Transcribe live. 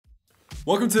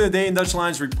Welcome to the Dayton Dutch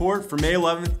Lions report for May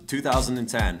 11th,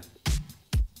 2010.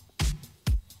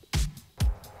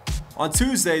 On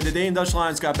Tuesday, the Dayton Dutch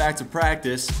Lions got back to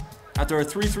practice after a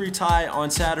 3-3 tie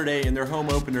on Saturday in their home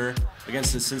opener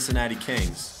against the Cincinnati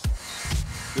Kings.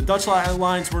 The Dutch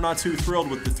Lions were not too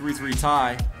thrilled with the 3-3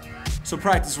 tie, so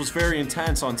practice was very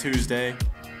intense on Tuesday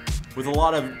with a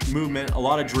lot of movement, a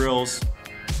lot of drills,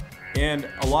 and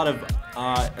a lot of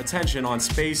attention on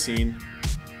spacing,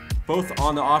 both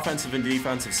on the offensive and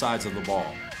defensive sides of the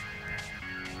ball.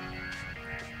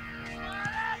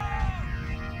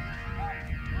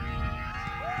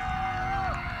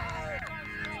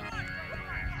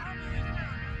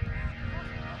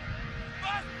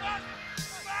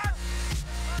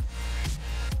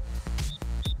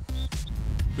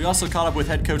 We also caught up with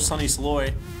head coach Sonny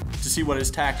Saloy to see what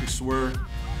his tactics were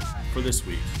for this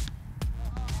week.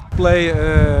 Play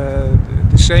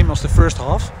the same as the first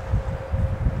half,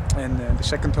 and the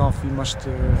second half we must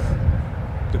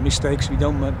the mistakes we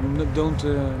don't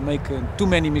make too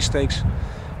many mistakes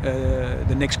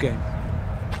the next game.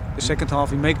 The second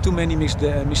half we make too many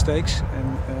mistakes,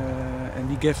 and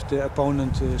we give the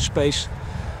opponent space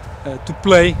to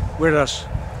play with us.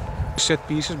 Set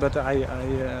pieces, but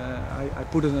I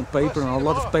put it on paper, and a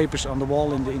lot of papers on the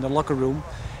wall in the locker room,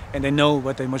 and they know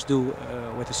what they must do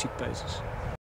with the set pieces.